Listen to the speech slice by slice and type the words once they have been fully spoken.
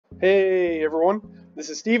Hey everyone,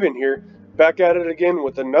 this is Steven here, back at it again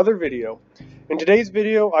with another video. In today's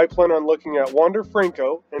video, I plan on looking at Wander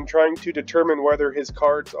Franco and trying to determine whether his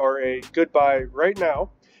cards are a good buy right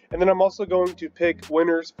now, and then I'm also going to pick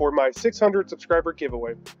winners for my 600 subscriber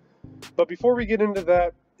giveaway. But before we get into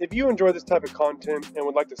that, if you enjoy this type of content and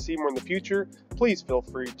would like to see more in the future, please feel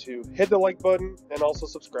free to hit the like button and also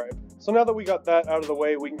subscribe. So now that we got that out of the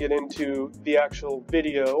way, we can get into the actual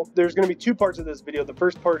video. There's going to be two parts of this video. The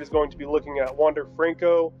first part is going to be looking at Wander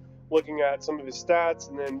Franco, looking at some of his stats,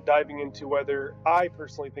 and then diving into whether I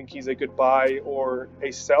personally think he's a good buy or a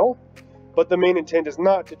sell. But the main intent is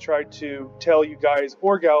not to try to tell you guys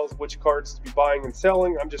or gals which cards to be buying and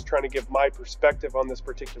selling. I'm just trying to give my perspective on this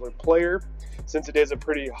particular player, since it is a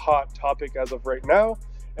pretty hot topic as of right now.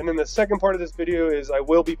 And then the second part of this video is I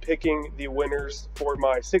will be picking the winners for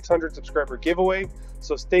my 600 subscriber giveaway.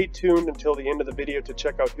 So stay tuned until the end of the video to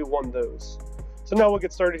check out who won those. So now we'll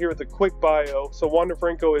get started here with a quick bio. So Wander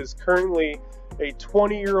Franco is currently a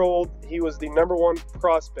 20-year-old. He was the #1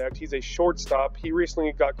 prospect. He's a shortstop. He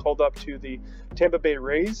recently got called up to the Tampa Bay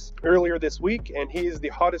Rays earlier this week, and he is the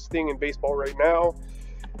hottest thing in baseball right now.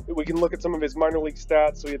 We can look at some of his minor league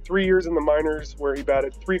stats. So he had 3 years in the minors where he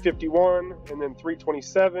batted .351 and then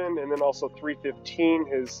 .327 and then also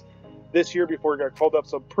 .315 this year before he got called up.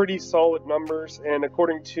 So pretty solid numbers. And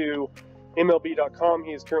according to MLB.com,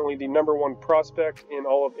 he is currently the #1 prospect in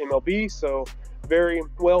all of MLB. So very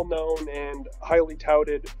well known and highly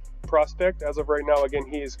touted prospect as of right now. Again,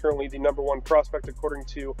 he is currently the #1 prospect according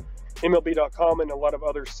to MLB.com and a lot of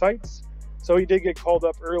other sites. So he did get called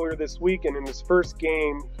up earlier this week, and in his first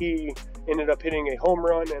game, he ended up hitting a home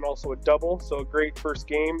run and also a double. So a great first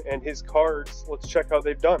game, and his cards, let's check how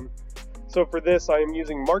they've done. So for this, I am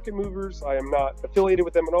using Market Movers. I am not affiliated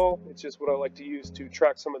with them at all. It's just what I like to use to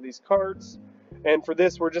track some of these cards. And for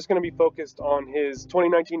this, we're just going to be focused on his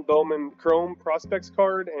 2019 Bowman Chrome Prospects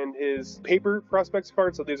card and his Paper Prospects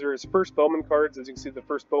card. So these are his first Bowman cards. As you can see, the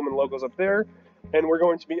first Bowman logos up there. And we're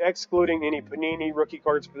going to be excluding any Panini rookie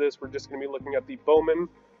cards for this. We're just going to be looking at the Bowman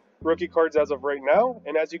rookie cards as of right now.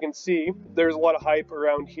 And as you can see, there's a lot of hype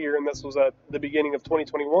around here. And this was at the beginning of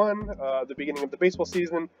 2021, the beginning of the baseball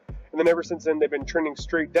season. And then ever since then, they've been trending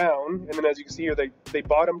straight down. And then as you can see here, they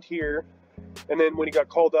bottomed here. And then when he got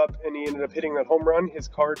called up and he ended up hitting that home run, his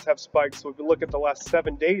cards have spiked. So if we look at the last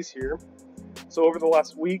 7 days here, so over the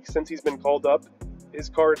last week since he's been called up, his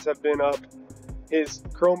cards have been up. His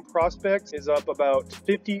Chrome Prospects is up about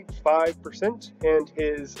 55%, and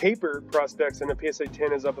his Paper Prospects and a PSA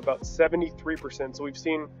 10 is up about 73%. So we've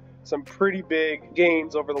seen some pretty big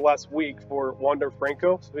gains over the last week for Wander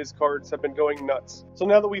Franco. So his cards have been going nuts. So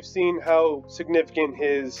now that we've seen how significant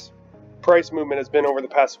his price movement has been over the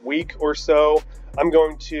past week or so, I'm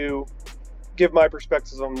going to give my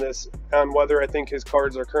perspectives on this, on whether I think his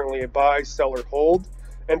cards are currently a buy, sell, or hold.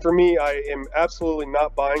 And for me, I am absolutely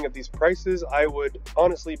not buying at these prices. I would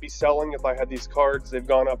honestly be selling if I had these cards. They've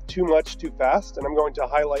gone up too much, too fast, and I'm going to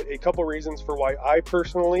highlight a couple reasons for why I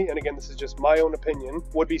personally, and again, this is just my own opinion,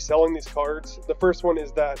 would be selling these cards. The first one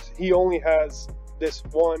is that he only has this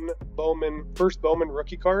one first Bowman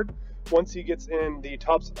rookie card. Once he gets in the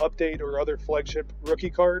Topps Update or other flagship rookie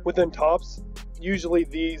card within Topps, usually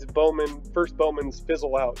these first Bowmans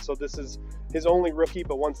fizzle out. So this is his only rookie,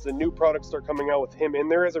 but once the new products start coming out with him in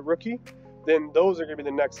there as a rookie, then those are going to be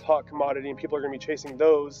the next hot commodity and people are going to be chasing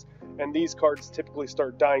those, and these cards typically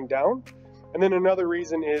start dying down. And then another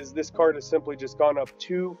reason is this card has simply just gone up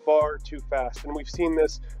too far, too fast. And we've seen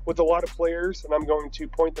this with a lot of players, and I'm going to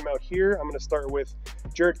point them out here. I'm going to start with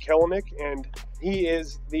Jarred Kelenic, and he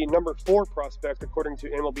is the #4 prospect according to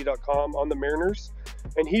MLB.com on the Mariners.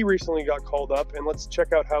 And he recently got called up, and let's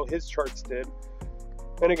check out how his charts did.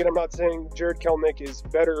 And again, I'm not saying Jarred Kelenic is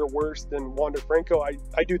better or worse than Wander Franco.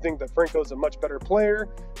 I do think that Franco is a much better player,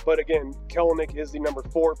 but again, Kelenic is the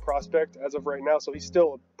 #4 prospect as of right now, so he's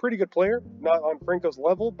still a pretty good player. Not on Franco's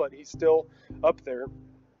level, but he's still up there.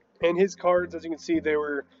 And his cards, as you can see, they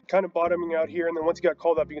were kind of bottoming out here, and then once he got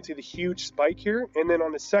called up, you can see the huge spike here. And then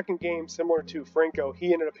on the second game, similar to Franco,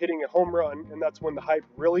 he ended up hitting a home run, and that's when the hype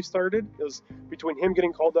really started. It was between him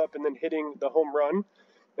getting called up and then hitting the home run.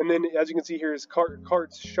 And then, as you can see here, his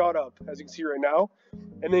cards shot up, as you can see right now.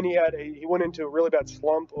 And then he went into a really bad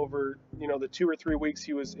slump over, the 2 or 3 weeks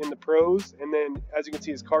he was in the pros. And then, as you can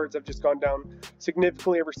see, his cards have just gone down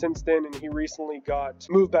significantly ever since then. And he recently got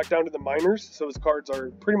moved back down to the minors. So his cards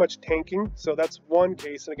are pretty much tanking. So that's one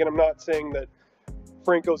case. And again, I'm not saying that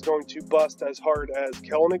Franco's going to bust as hard as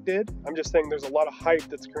Kelenic did. I'm just saying there's a lot of hype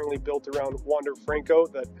that's currently built around Wander Franco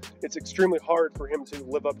that it's extremely hard for him to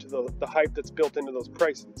live up to the hype that's built into those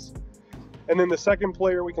prices. And then the second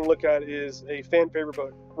player we can look at is a fan favorite,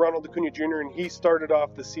 but Ronald Acuna Jr., and he started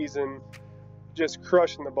off the season just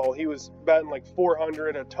crushing the ball. He was batting like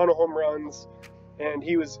 400, a ton of home runs, and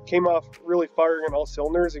he came off really firing on all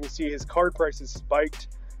cylinders. You can see his card prices spiked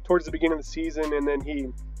towards the beginning of the season, and then he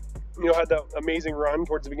had that amazing run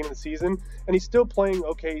towards the beginning of the season, and he's still playing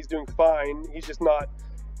okay. He's doing fine. He's just not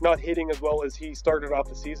hitting as well as he started off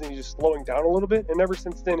the season. He's just slowing down a little bit, and ever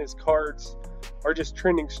since then his cards are just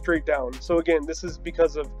trending straight down. So again, this is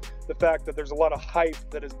because of the fact that there's a lot of hype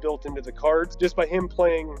that is built into the cards. Just by him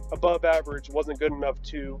playing above average wasn't good enough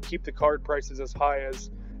to keep the card prices as high as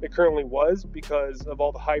it currently was, because of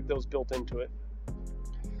all the hype that was built into it.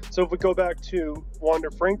 So if we go back to Wander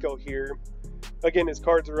Franco here, again, his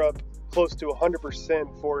cards are up close to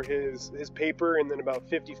 100% for his paper, and then about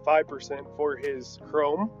 55% for his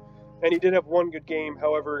chrome. And he did have one good game.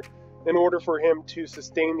 However, in order for him to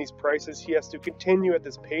sustain these prices, he has to continue at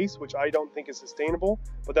this pace, which I don't think is sustainable,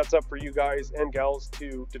 but that's up for you guys and gals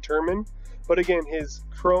to determine. But again, his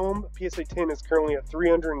chrome PSA 10 is currently at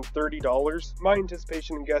 $330. My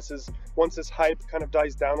anticipation and guess is once this hype kind of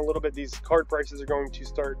dies down a little bit, these card prices are going to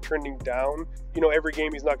start trending down. Every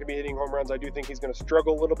game he's not going to be hitting home runs. I do think he's going to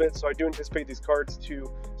struggle a little bit, so I do anticipate these cards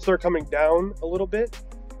to start coming down a little bit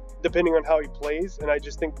depending on how he plays, and I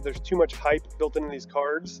just think that there's too much hype built into these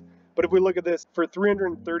cards. But if we look at this, for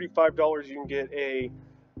 $335, you can get a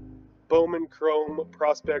Bowman Chrome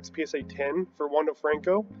Prospects PSA 10 for Wander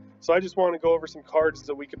Franco. So I just want to go over some cards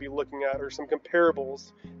that we could be looking at, or some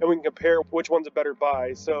comparables, and we can compare which one's a better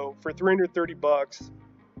buy. So for $330,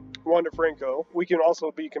 Wander Franco, we can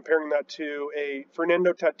also be comparing that to a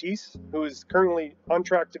Fernando Tatis, who is currently on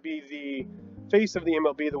track to be the face of the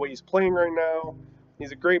MLB the way he's playing right now.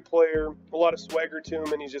 He's a great player, a lot of swagger to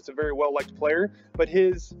him, and he's just a very well-liked player. But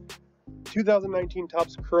his 2019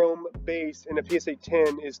 Topps Chrome base in a PSA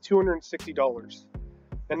 10 is $260.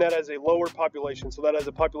 And that has a lower population. So that has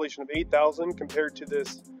a population of 8,000 compared to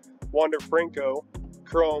this Wander Franco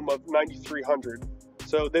Chrome of 9,300.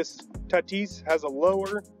 So this Tatis has a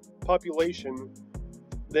lower population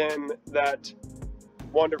than that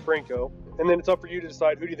Wander Franco. And then it's up for you to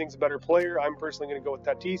decide who do you think is a better player. I'm personally going to go with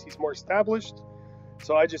Tatis. He's more established.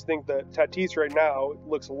 So I just think that Tatis right now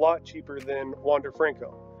looks a lot cheaper than Wander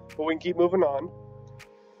Franco. But we can keep moving on.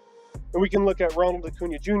 And we can look at Ronald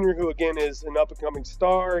Acuna Jr., who again is an up-and-coming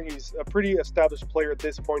star. He's a pretty established player at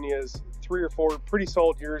this point. He has 3 or 4 pretty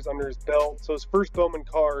solid years under his belt. So his first Bowman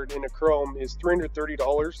card in a Chrome is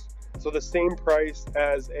 $330. So the same price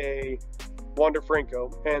as a Wander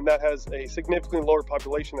Franco. And that has a significantly lower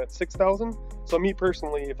population at 6,000. So me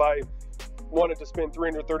personally, if I wanted to spend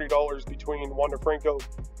 $330 between Wander Franco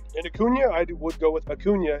and Acuna, I would go with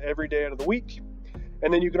Acuna every day out of the week.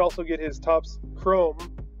 And then you can also get his Topps Chrome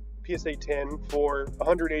PSA 10 for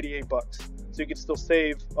 $188. So you could still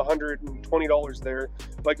save $120 there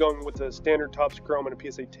by going with the standard Topps Chrome and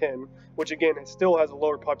a PSA 10, which again, it still has a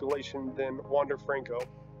lower population than Wander Franco.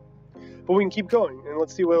 But we can keep going, and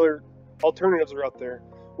let's see what other alternatives are out there.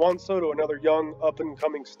 Juan Soto, another young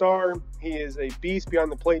up-and-coming star. He is a beast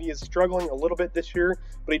behind the plate. He is struggling a little bit this year,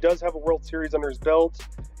 but he does have a World Series under his belt.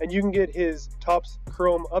 And you can get his Topps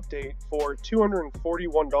Chrome update for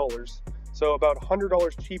 $241. So about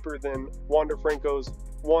 $100 cheaper than Wander Franco's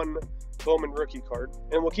one Bowman rookie card.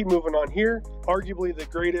 And we'll keep moving on here. Arguably the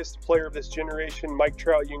greatest player of this generation, Mike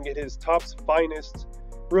Trout. You can get his Topps Finest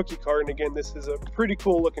rookie card. And again, this is a pretty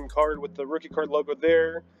cool looking card with the rookie card logo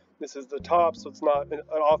there. This is the top, so it's not an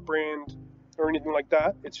off-brand or anything like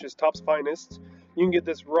that. It's just Topps Finest. You can get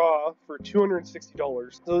this raw for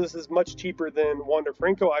 $260. So this is much cheaper than Wander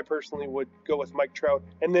Franco. I personally would go with Mike Trout.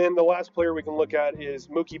 And then the last player we can look at is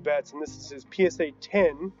Mookie Betts, and this is his PSA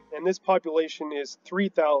 10, and this population is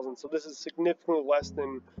 3,000. So this is significantly less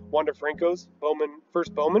than Wander Franco's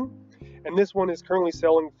first Bowman. And this one is currently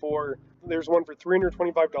selling for, there's one for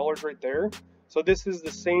 $325 right there. So this is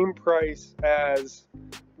the same price as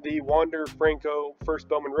the Wander Franco first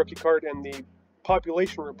Bowman rookie card, and the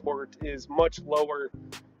population report is much lower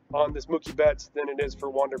on this Mookie Betts than it is for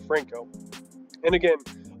Wander Franco. And again,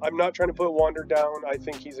 I'm not trying to put Wander down. I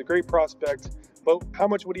think he's a great prospect, but how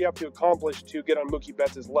much would he have to accomplish to get on Mookie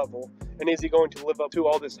Betts' level? And is he going to live up to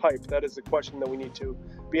all this hype? That is the question that we need to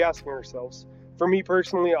be asking ourselves. For me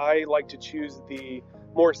personally, I like to choose the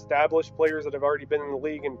more established players that have already been in the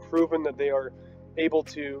league and proven that they are able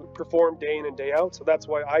to perform day in and day out. So that's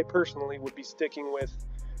why I personally would be sticking with,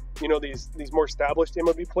 these more established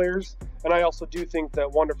MLB players. And I also do think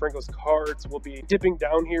that Wander Franco's cards will be dipping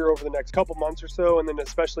down here over the next couple months or so, and then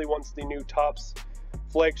especially once the new Topps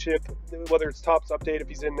flagship, whether it's Topps Update, if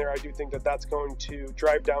he's in there, I do think that that's going to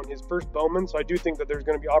drive down his first Bowman. So I do think that there's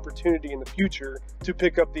going to be opportunity in the future to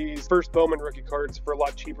pick up these first Bowman rookie cards for a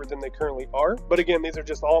lot cheaper than they currently are. But again, these are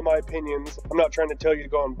just all my opinions. I'm not trying to tell you to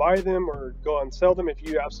go and buy them or go and sell them. If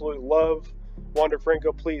you absolutely love Wander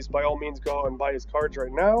Franco, please by all means go and buy his cards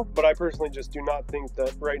right now, but I personally just do not think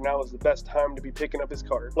that right now is the best time to be picking up his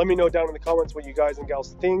card. Let me know down in the comments what you guys and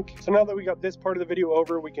gals think. So now that we got this part of the video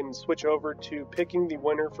over, we can switch over to picking the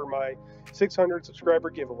winner for my 600 subscriber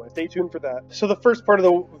giveaway. Stay tuned for that. So the first part of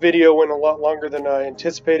the video went a lot longer than I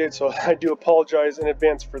anticipated, so I do apologize in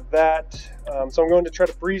advance for that. So I'm going to try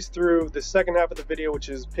to breeze through the second half of the video, which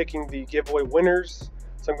is picking the giveaway winners.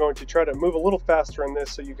 So I'm going to try to move a little faster on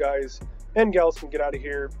this so you guys and gals can get out of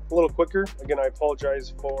here a little quicker. Again, I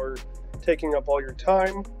apologize for taking up all your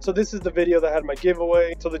time. So this is the video that had my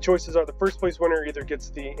giveaway. So the choices are the first place winner either gets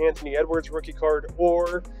the Anthony Edwards rookie card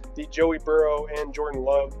or the Joey Burrow and Jordan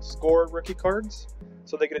Love score rookie cards.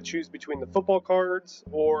 So they get to choose between the football cards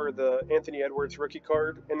or the Anthony Edwards rookie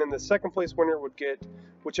card. And then the second place winner would get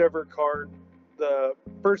whichever card the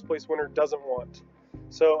first place winner doesn't want.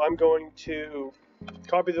 So I'm going to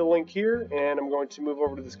copy the link here and I'm going to move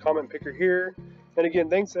over to this comment picker here. And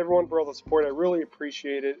again, thanks everyone for all the support. I really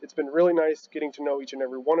appreciate it. It's been really nice getting to know each and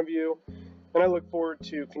every one of you, and I look forward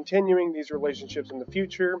to continuing these relationships in the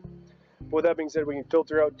future. But with that being said, we can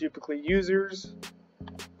filter out duplicate users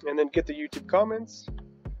and then get the YouTube comments,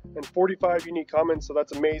 and 45 unique comments, so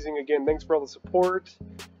that's amazing. Again, thanks for all the support.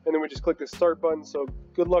 And then we just click the start button. So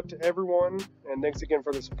good luck to everyone, and thanks again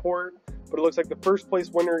for the support. But it looks like the first place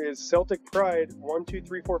winner is Celtic Pride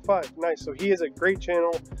 12345. Nice. So he is a great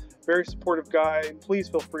channel, very supportive guy. Please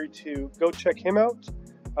feel free to go check him out.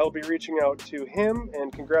 I'll be reaching out to him,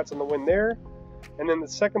 and congrats on the win there. And then the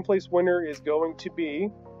second place winner is going to be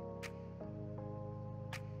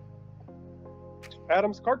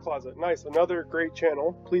Adam's Card Closet. Nice, another great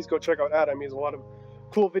channel. Please go check out Adam. He has a lot of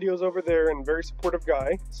cool videos over there and very supportive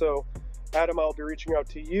guy. So Adam, I'll be reaching out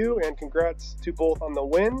to you, and congrats to both on the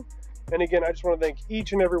win. And again, I just want to thank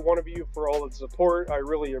each and every one of you for all the support. I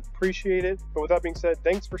really appreciate it. But with that being said,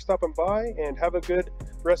 thanks for stopping by, and have a good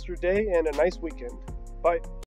rest of your day and a nice weekend. Bye.